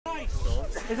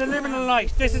is a liminal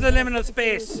night. This is a liminal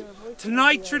space.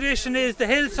 Tonight tradition is the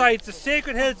hillsides, the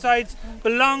sacred hillsides,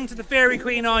 belong to the fairy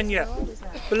Queen Anya,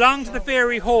 belong to the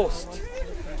fairy host.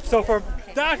 So for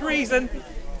that reason,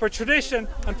 for tradition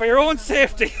and for your own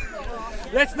safety,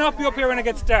 let's not be up here when it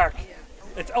gets dark.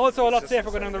 It's also a lot safer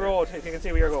going down the road if you can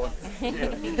see where you're going.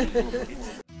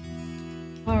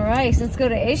 Alright, let's go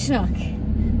to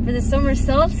Uisneach for the summer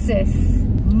solstice.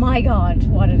 My God,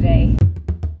 what a day.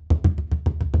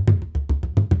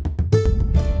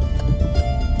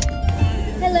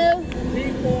 Hello.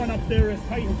 Keep going up there as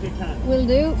tight as you can. Will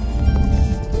do.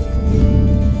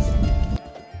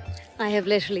 I have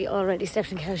literally already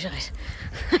stepped in cowshite.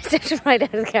 I stepped right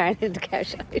out of the car and into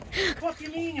cowshite. What do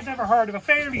you mean you've never heard of a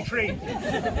fairy tree?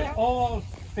 All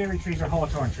fairy trees are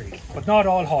hawthorn trees, but not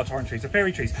all hawthorn trees are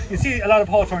fairy trees. You see a lot of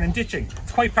hawthorn in ditching.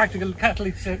 It's quite practical.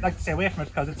 Catholics like to stay away from it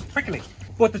because it's prickly.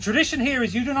 But the tradition here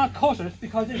is you do not cut it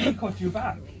because it will cut you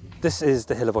back. This is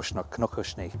the Hill of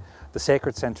Uisneach, the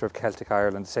sacred centre of Celtic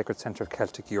Ireland, the sacred centre of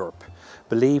Celtic Europe.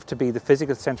 Believed to be the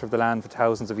physical centre of the land for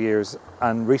thousands of years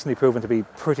and recently proven to be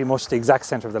pretty much the exact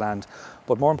centre of the land.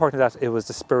 But more important than that, it was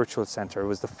the spiritual centre. It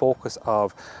was the focus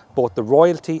of both the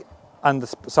royalty and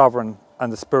the sovereign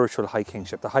and the spiritual high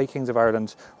kingship. The high kings of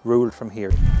Ireland ruled from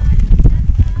here.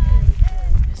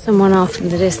 Someone off in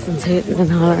the distance hooting and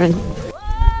hollering.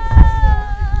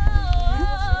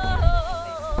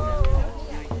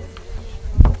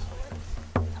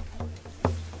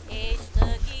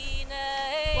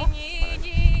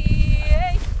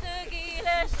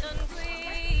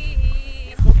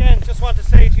 Want to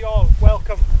say to you all,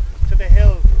 welcome to the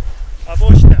Hill of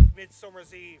Uisneach,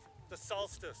 Midsummer's Eve, the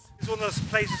solstice. It's one of those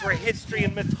places where history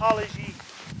and mythology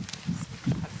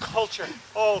and culture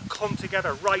all come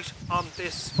together right on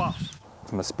this spot.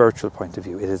 From a spiritual point of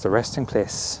view, it is the resting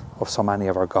place of so many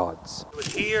of our gods. It was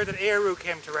here that Eru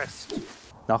came to rest.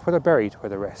 Not where they're buried,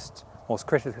 where they rest. Most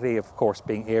critically, of course,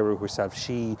 being Eru herself,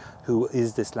 she who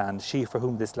is this land, she for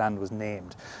whom this land was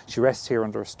named. She rests here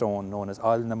under a stone known as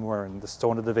Al Namurin, the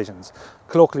Stone of the Visions,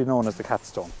 colloquially known as the Cat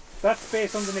Stone. That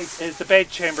space underneath is the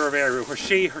bedchamber of Eru, where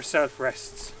she herself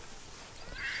rests.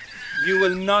 You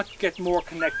will not get more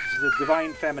connected to the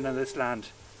divine feminine of this land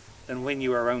than when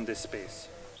you are around this space.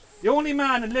 The only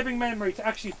man in living memory to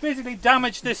actually physically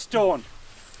damage this stone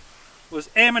was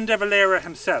Eamon de Valera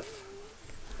himself.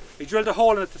 He drilled a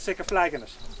hole in it to stick a flag in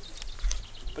it.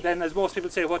 But then, as most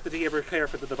people say, what did he ever care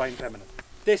for the divine feminine?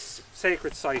 This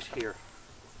sacred site here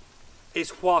is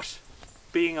what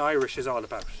being Irish is all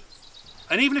about.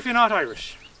 And even if you're not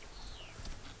Irish,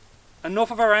 enough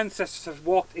of our ancestors have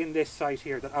walked in this site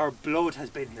here that our blood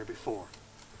has been here before.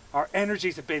 Our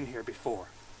energies have been here before.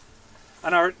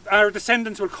 And our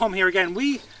descendants will come here again.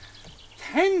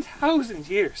 10,000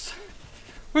 years,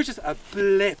 we're just a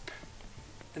blip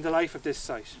in the life of this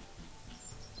site.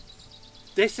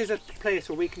 This is a place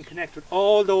where we can connect with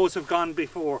all those who've gone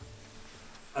before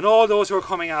and all those who are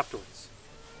coming afterwards.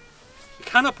 You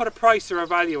cannot put a price or a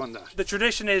value on that. The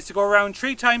tradition is to go around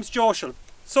 3 times Joshel,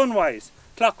 sunwise,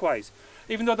 clockwise,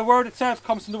 even though the word itself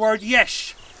comes from the word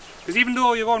yesh. Because even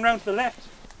though you're going round to the left,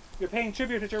 you're paying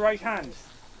tribute at your right hand.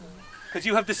 Because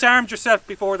you have disarmed yourself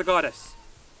before the goddess.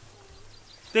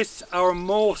 This is our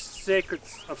most sacred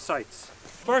of sites.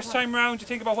 First time round, you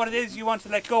think about what it is you want to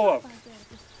let go of.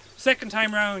 Second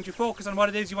time round, you focus on what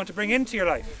it is you want to bring into your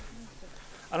life.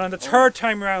 And on the third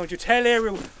time round, you tell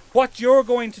Eru what you're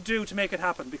going to do to make it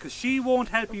happen, because she won't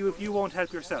help you if you won't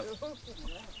help yourself.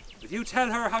 If you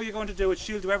tell her how you're going to do it,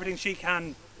 she'll do everything she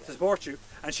can to support you.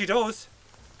 And she does.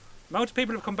 The amount of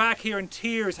people have come back here in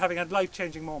tears having had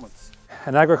life-changing moments.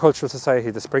 In agricultural society,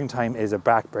 the springtime is a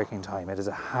back-breaking time. It is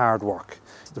a hard work.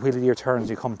 The wheel of the year turns,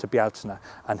 you come to Bealtaine,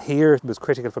 and here it was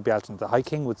critical for Bealtaine. The High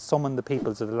King would summon the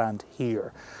peoples of the land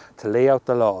here to lay out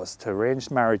the laws, to arrange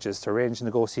marriages, to arrange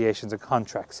negotiations and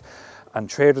contracts. And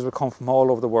traders would come from all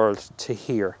over the world to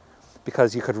here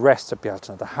because you could rest at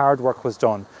Bealtaine. The hard work was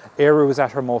done. Eru was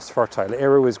at her most fertile.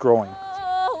 Eru was growing.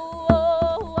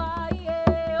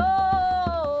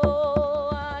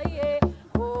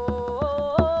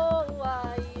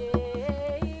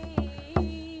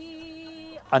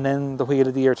 And then the wheel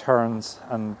of the year turns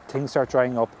and things start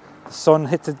drying up. The sun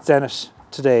hits its zenith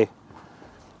today,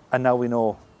 and now we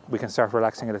know we can start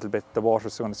relaxing a little bit. The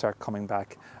water's going to start coming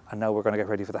back, and now we're going to get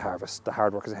ready for the harvest. The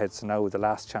hard work is ahead, so now the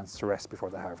last chance to rest before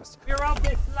the harvest. We are of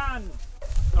this land,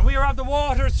 and we are of the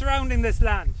waters surrounding this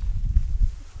land.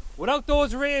 Without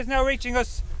those rays now reaching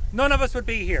us, none of us would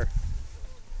be here.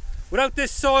 Without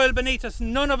this soil beneath us,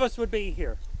 none of us would be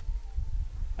here.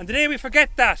 And today we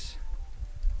forget that.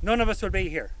 None of us will be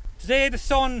here. Today the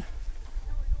sun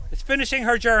is finishing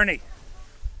her journey.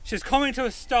 She's coming to a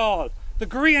stall, the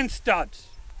Greenstad.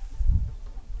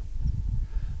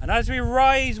 And as we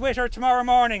rise with her tomorrow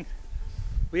morning,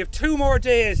 we have 2 more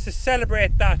days to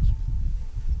celebrate that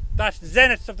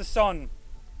zenith of the sun.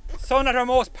 Sun at our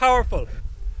most powerful.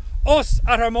 Us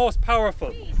at our most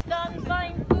powerful. Don't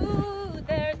find food,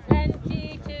 there's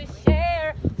plenty to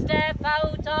share. Step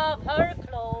out of her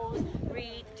clothes,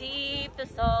 breathe deep the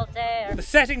salt air. The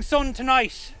setting sun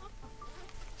tonight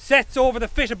sets over the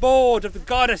fit abode of the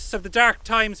goddess of the dark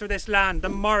times for this land, the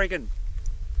Morrigan.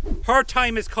 Her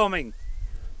time is coming,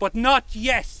 but not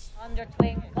yet. Under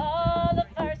twinkle of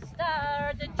her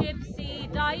star, the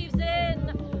gypsy dives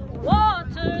in.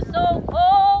 Water so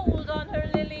cold on her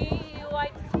lily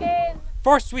white skin.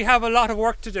 First, we have a lot of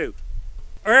work to do.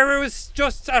 Our area was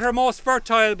just at her most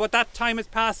fertile, but that time is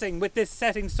passing with this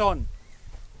setting sun.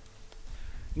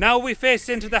 Now we face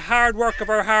into the hard work of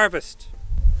our harvest.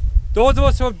 Those of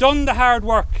us who have done the hard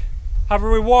work have a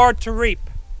reward to reap.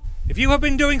 If you have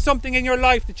been doing something in your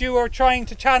life that you are trying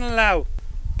to channel now,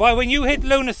 by when you hit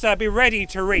Lunasa, be ready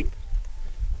to reap.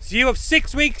 So you have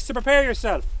 6 weeks to prepare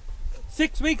yourself.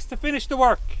 6 weeks to finish the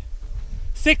work.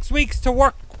 6 weeks to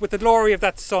work with the glory of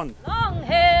that sun. Long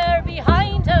hair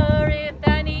behind her, if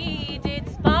any did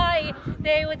spy,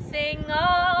 they would sing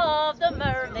of the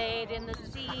mermaid in the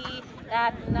sea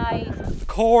that night. The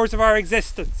cores of our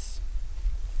existence,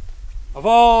 of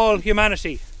all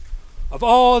humanity, of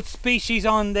all species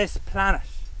on this planet.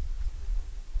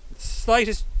 The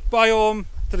slightest biome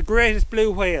to the greatest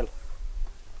blue whale.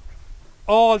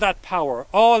 All that power,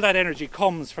 all that energy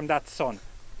comes from that sun.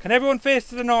 Can everyone face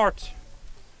to the north?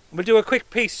 And we'll do a quick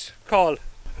peace call.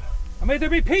 And may there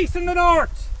be peace in the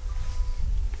north.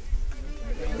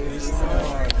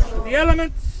 The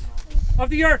elements of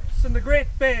the earth and the great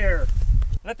bear.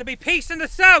 Let there be peace in the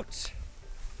south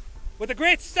with the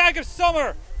great stag of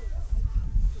summer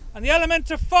and the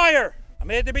element of fire. And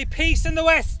may there be peace in the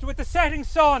west with the setting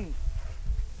sun.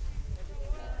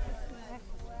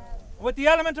 With the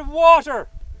element of water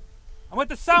and with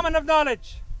the salmon of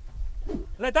knowledge.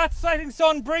 Let that setting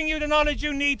sun bring you the knowledge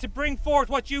you need to bring forth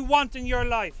what you want in your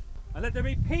life. And let there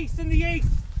be peace in the east.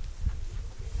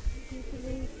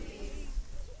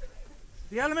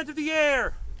 The element of the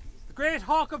air, the great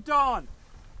hawk of dawn.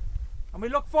 And we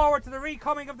look forward to the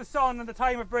recoming of the sun and the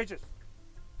time of Bridget.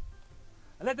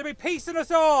 And let there be peace in us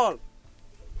all.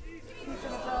 Peace in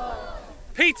us all.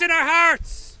 Peace in our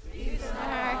hearts. Peace in our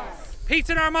hearts. Peace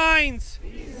in our minds.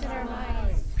 Peace in our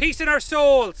minds. Peace in our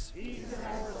souls. Peace in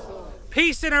our souls.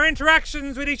 Peace in our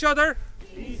interactions with each other.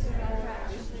 Peace in our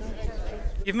interactions with each other.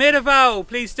 You've made a vow,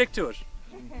 please stick to it.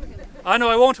 I know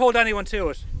I won't hold anyone to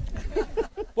it.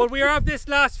 But we are of this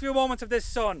last few moments of this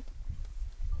sun.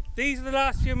 These are the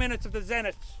last few minutes of the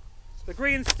zenith, the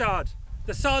green stad,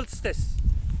 the solstice.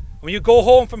 When you go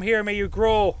home from here, may you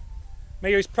grow,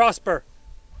 may you prosper,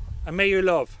 and may you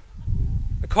love.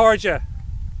 Accordia.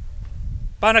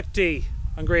 Bannock D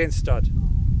and Greenstad.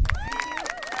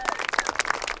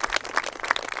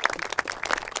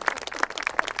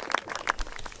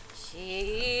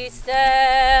 She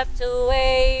stepped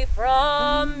away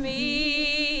from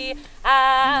me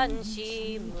and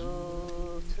she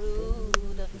moved through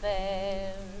the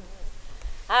fair.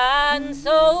 And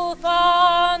so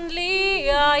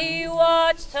fondly I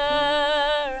watched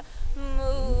her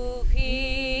move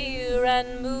here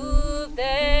and move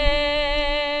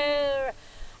there.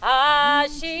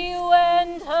 As she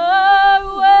went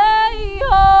her way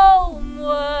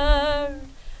homeward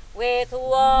with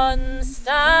one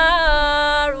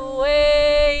star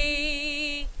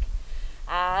awake,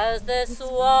 as the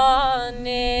swan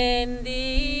in the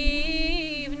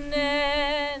evening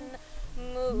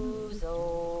moves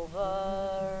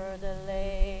over the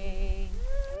lake.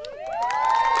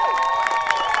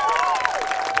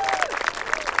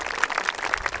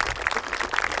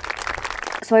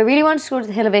 So I really wanted to go to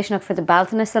the Hill of Uisneach for the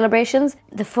Baltana celebrations.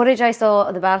 The footage I saw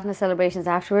of the Baltana celebrations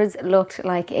afterwards looked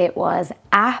like it was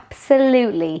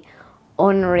absolutely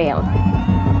unreal.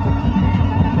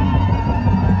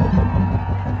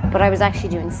 But I was actually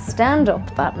doing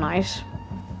stand-up that night,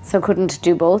 so couldn't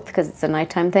do both because it's a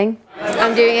nighttime thing.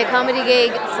 I'm doing a comedy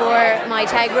gig for my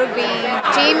tag rugby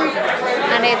team,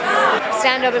 and it's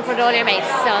stand-up in front of all your mates.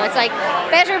 So it's like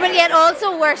better, but yet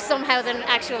also worse somehow than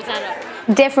actual stand-up.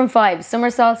 Different vibes.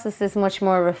 Summer Solstice is much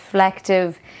more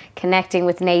reflective, connecting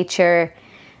with nature.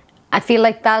 I feel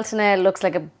like Baltana looks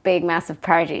like a big, massive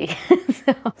party.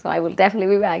 so I will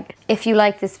definitely be back. If you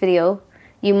like this video,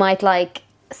 you might like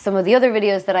some of the other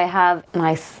videos that I have.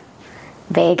 Nice,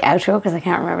 vague outro because I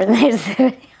can't remember the names of the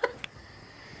videos.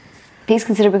 Please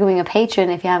consider becoming a patron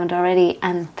if you haven't already.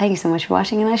 And thank you so much for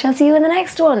watching, and I shall see you in the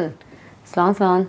next one. Slán slán.